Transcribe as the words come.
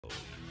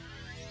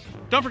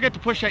Don't forget to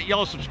push that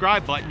yellow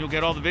subscribe button. You'll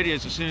get all the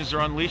videos as soon as they're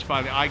unleashed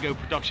by the iGo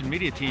Production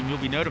Media team. You'll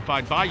be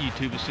notified by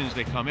YouTube as soon as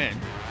they come in.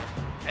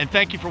 And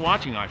thank you for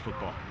watching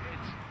iFootball.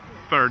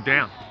 Third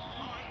down.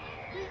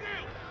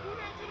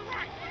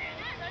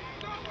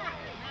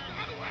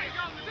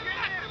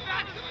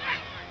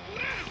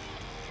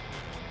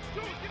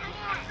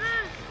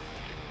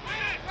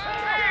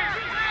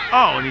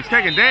 Oh, and he's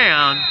taken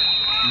down.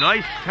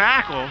 Nice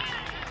tackle.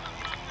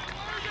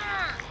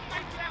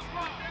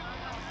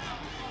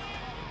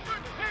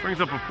 Brings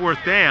up a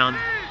fourth down.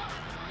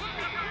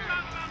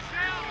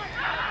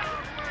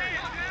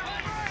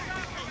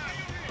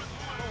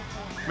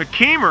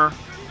 McKeemer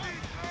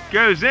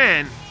goes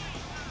in,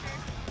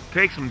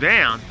 takes him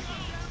down.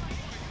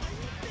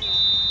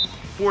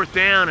 Fourth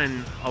down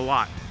and a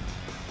lot.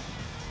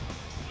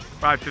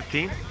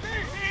 5:15.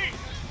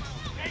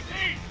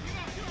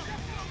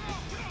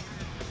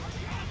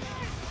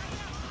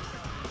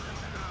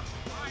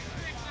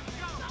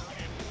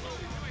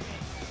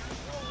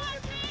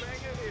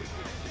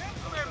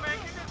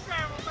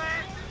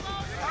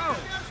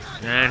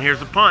 And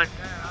here's a punt.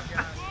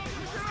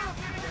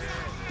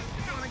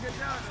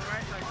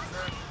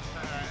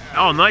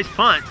 Oh, nice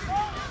punt.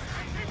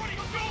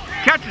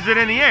 Catches it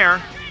in the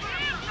air.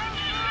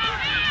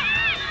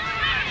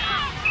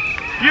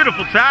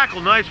 Beautiful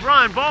tackle, nice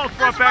run. Ball's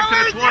brought back to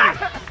the 20.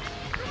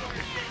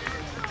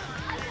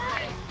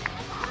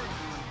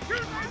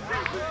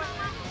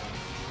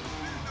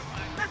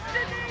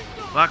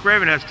 Loch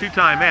Raven has 2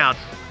 timeouts.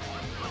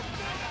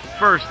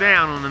 First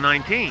down on the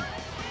 19.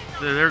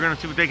 So they're going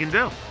to see what they can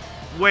do.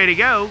 Way to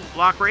go,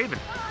 Loch Raven.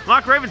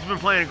 Loch Raven's been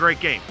playing a great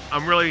game.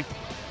 I'm really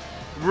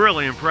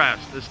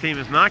impressed. This team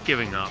is not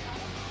giving up.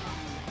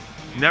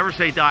 Never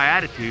say die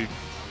attitude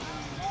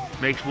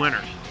makes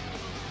winners.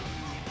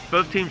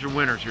 Both teams are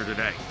winners here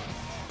today.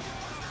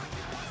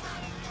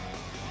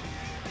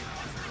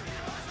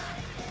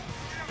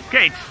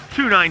 Okay, it's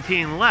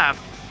 2:19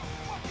 left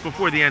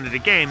before the end of the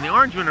game. The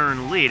Orangemen are in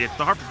the lead. It's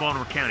the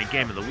Hartford-Baltimore County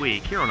Game of the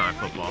Week here on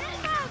iFootball.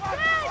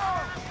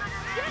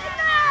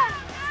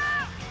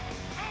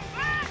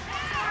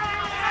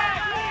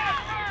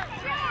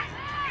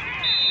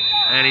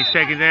 And he's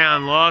taken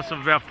down, loss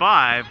of about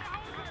 5.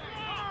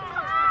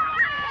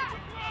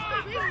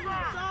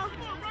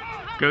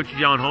 Coach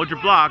John, hold your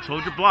blocks,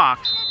 hold your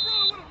blocks.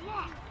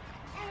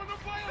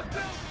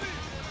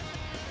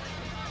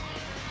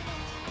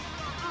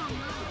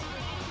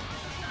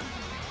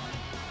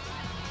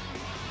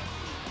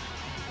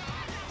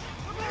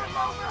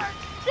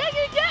 Get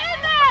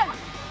in there!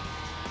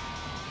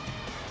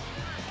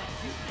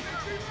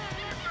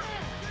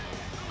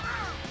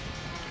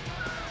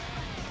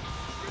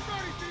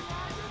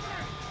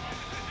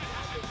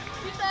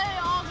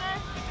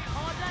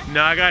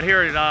 No, I got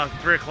here at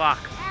 3 o'clock.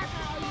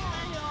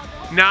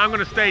 Now I'm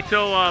going to stay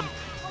till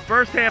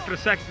first half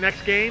of the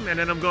next game, and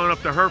then I'm going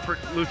up to Hereford,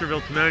 Lutherville,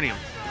 Timonium.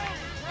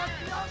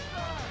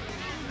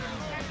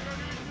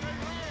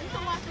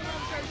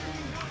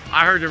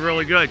 I heard they're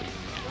really good.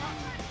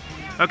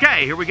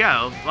 Okay, here we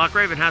go. Loch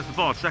Raven has the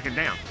ball. It's second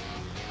down.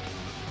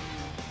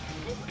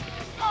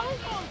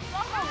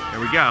 Here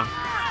we go.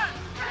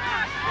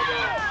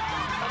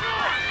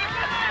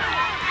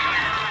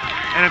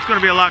 And it's going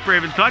to be a Loch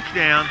Raven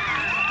touchdown.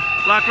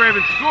 Loch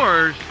Raven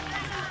scores.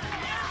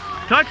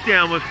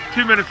 Touchdown with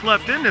 2 minutes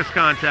left in this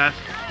contest.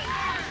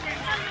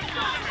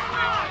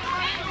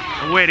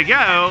 And way to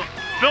go.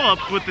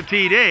 Phillips with the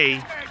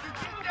TD.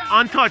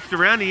 Untouched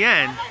around the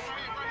end.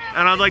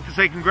 And I'd like to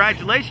say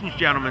congratulations,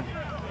 gentlemen.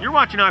 You're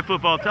watching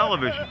iFootball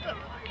television.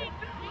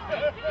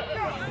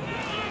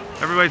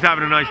 Everybody's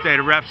having a nice day.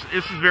 The refs,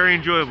 this is very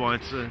enjoyable.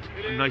 It's a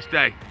nice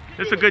day.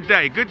 It's a good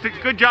day.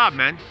 Good job,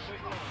 man.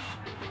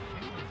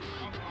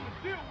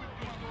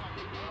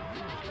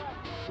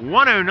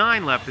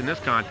 1:09 left in this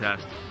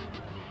contest.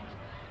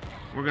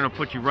 We're going to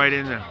put you right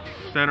in the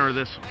center of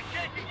this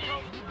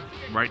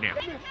right now.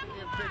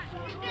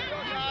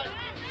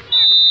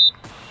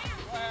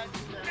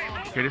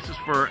 Okay, this is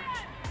for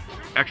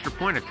extra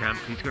point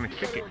attempt. He's going to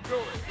kick it.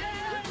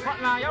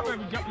 Y'all better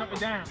be jumping up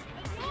and down.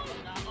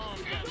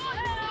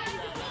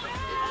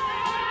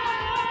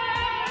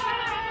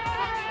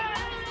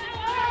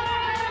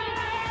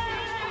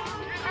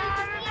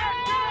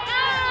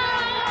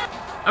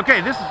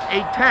 Okay, this is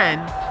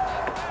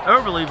 8-10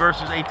 Overlea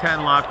versus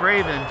 8-10 Loch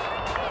Raven.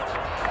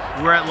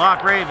 We're at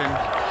Loch Raven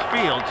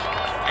Fields,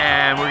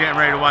 and we're getting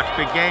ready to watch a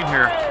big game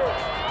here.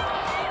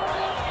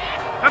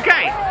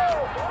 Okay.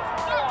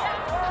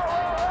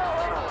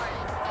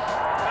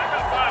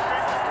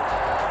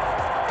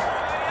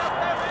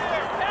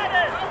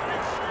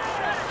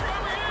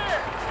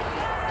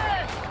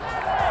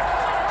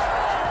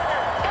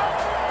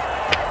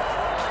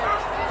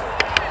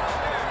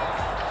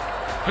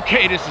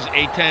 Okay, this is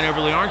 8-10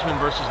 Overlea Orangemen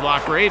versus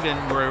Loch Raven.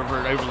 We're over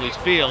at Overlea's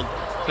Field.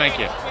 Thank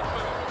you.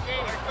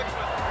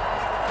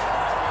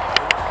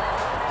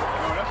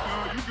 That's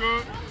good. You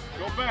good.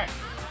 Go back.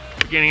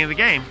 Beginning of the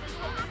game.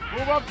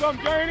 Move up some,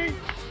 Journey.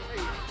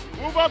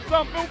 Move up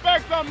some. Move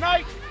back some,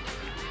 Knight.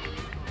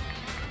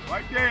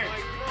 Right there.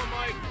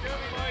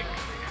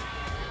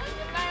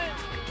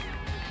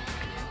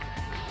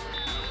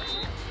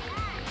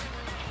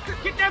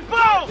 that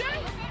ball!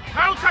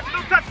 Don't touch it,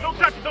 don't touch it, don't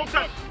touch it, don't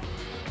touch it.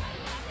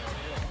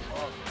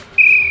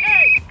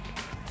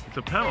 It's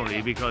a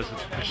penalty because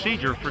it's a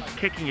procedure for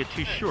kicking it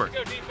too short.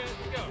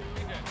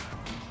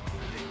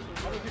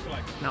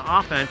 Now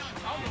offense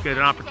get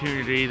an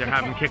opportunity to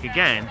have him kick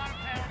again.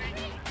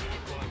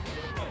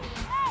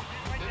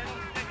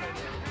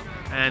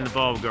 And the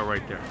ball will go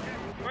right there.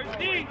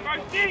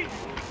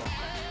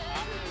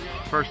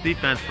 First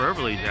defense for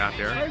Overlea's out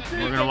there.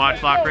 We're going to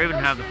watch Loch Raven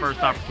have the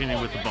first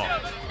opportunity with the ball.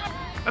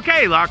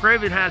 Okay, Loch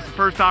Raven has the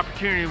first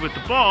opportunity with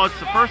the ball. It's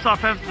the first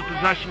offensive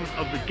possession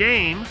of the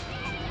game.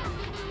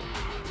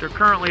 They're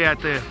currently at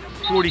the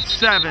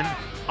 47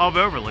 of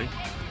Overlea.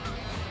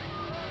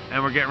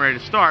 And we're getting ready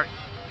to start.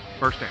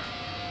 First down.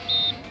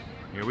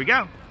 Here we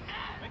go.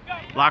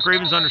 Loch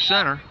Raven's under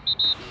center.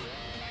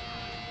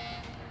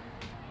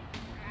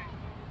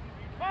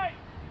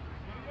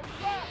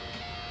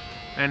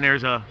 And they're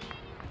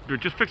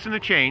just fixing the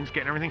chains,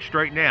 getting everything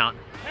straightened out,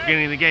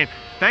 beginning of the game.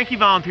 Thank you,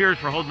 volunteers,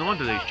 for holding on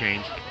to these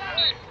chains.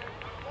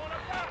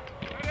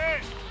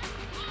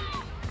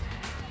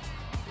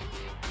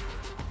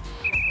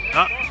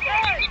 Up.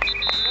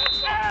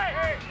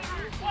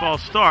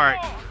 False start.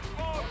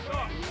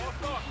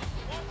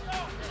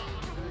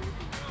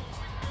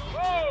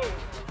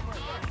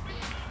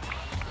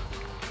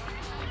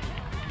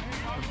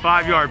 A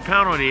 5-yard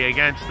penalty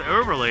against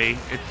Overlea.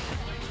 It's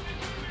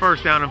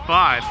first down and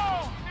 5.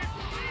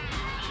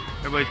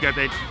 Everybody's got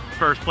that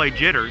first play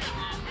jitters.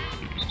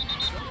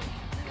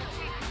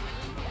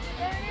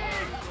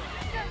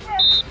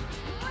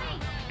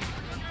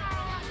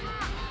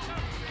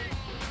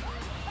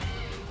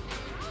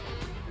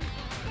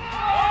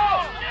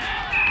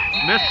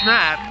 Missed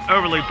snap,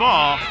 Overlea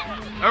ball.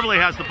 Overlea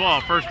has the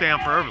ball, first down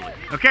for Overlea.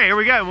 Okay, here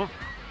we go.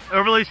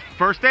 Overlea's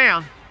first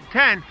down,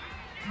 10.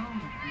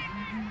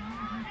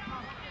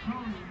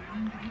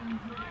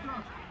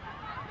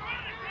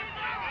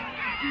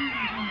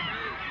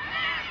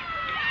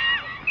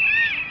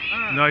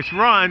 Nice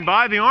run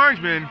by the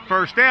Orangeman.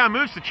 First down,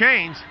 moves the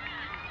chains.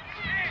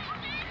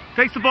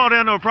 Takes the ball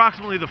down to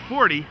approximately the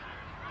 40.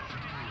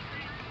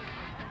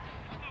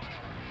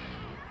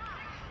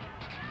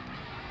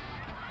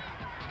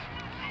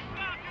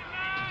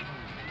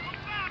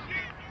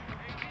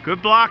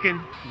 Good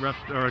blocking,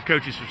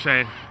 coaches are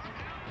saying.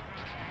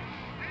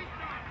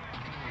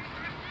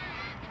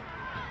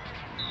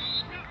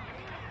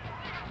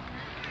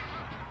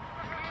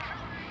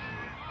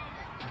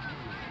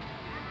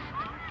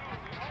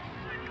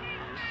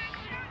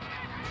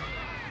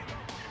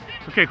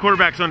 Okay,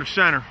 quarterback's under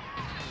center.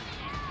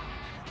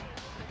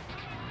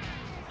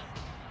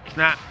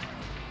 Snap.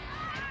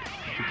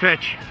 The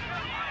pitch.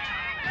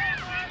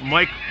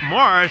 Mike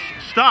Morris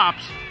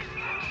stops.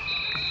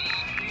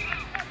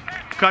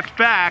 Cuts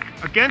back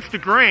against the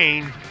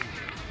grain.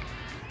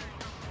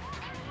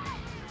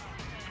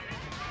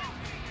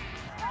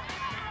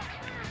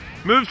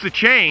 Moves the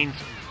chains.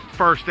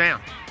 First down.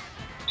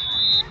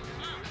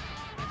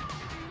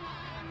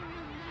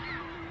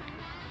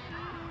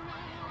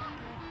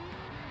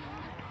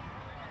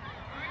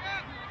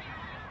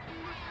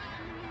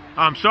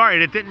 I'm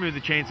sorry, it didn't move the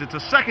chains. It's a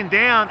second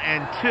down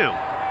and 2.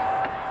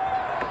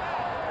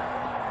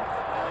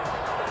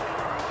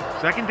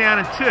 Second down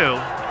and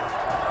 2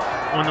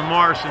 on the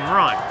Morrison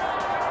run.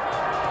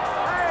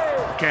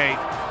 Okay,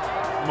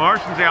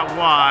 Morrison's out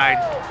wide.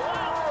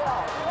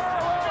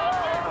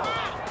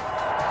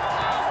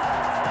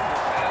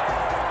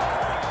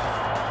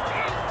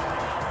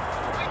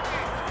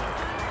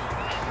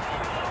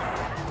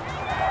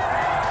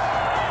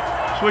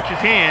 Switches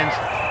hands.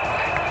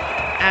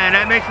 And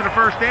that makes it a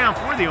first down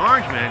for the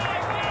Orangemen.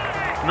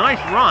 Nice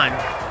run.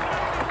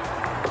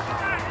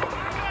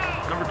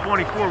 Number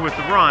 24 with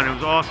the run. It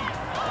was awesome.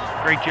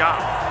 Great job.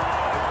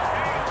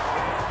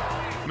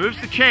 Moves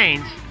the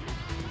chains.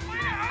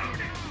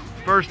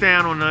 First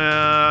down on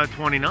the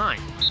 29.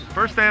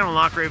 First down on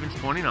Loch Raven's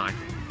 29.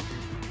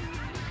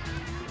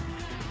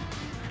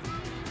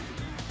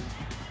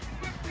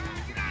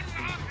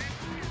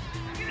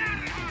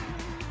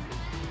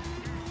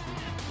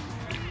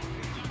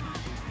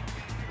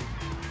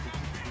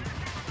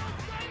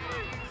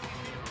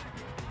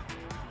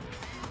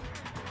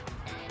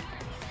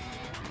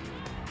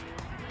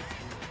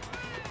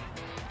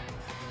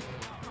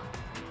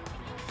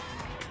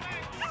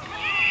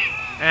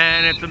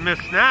 And it's a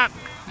missed snap.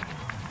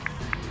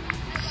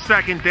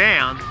 Second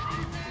down.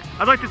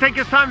 I'd like to take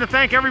this time to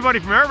thank everybody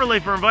from Overlea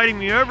for inviting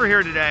me over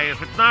here today.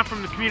 If it's not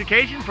from the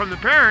communication from the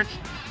parents,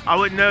 I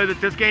wouldn't know that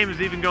this game is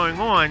even going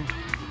on.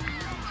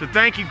 So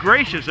thank you,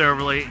 gracious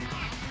Overlea.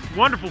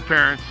 Wonderful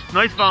parents,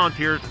 nice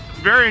volunteers,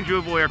 very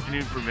enjoyable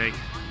afternoon for me.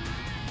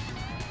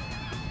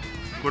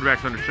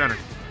 Quarterback's under center.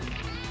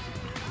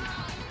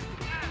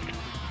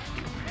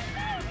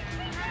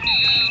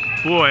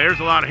 Boy, there's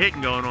a lot of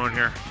hitting going on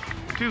here.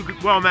 Two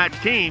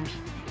well-matched teams.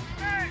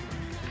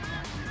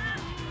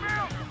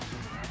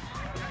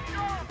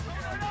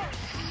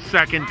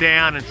 Second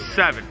down and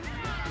 7.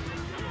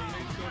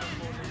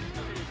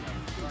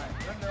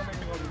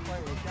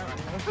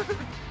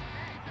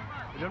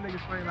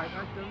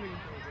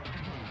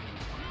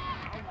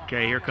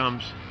 Okay, here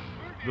comes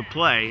the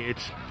play.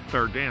 It's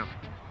third down.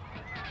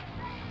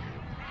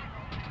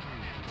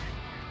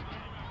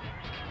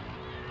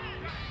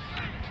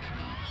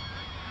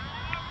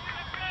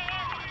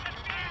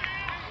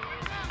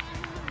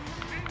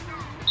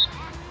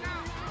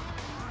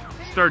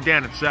 It's third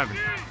down at 7.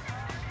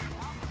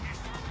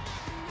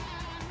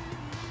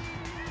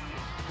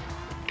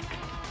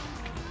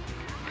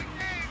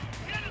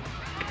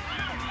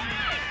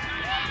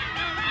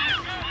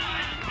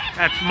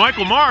 That's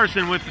Michael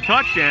Morrison with the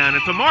touchdown.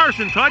 It's a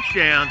Morrison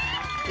touchdown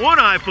on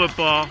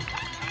iFootball.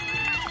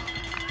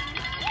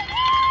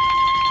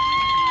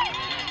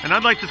 And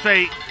I'd like to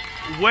say,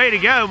 way to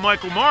go,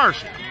 Michael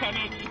Morrison.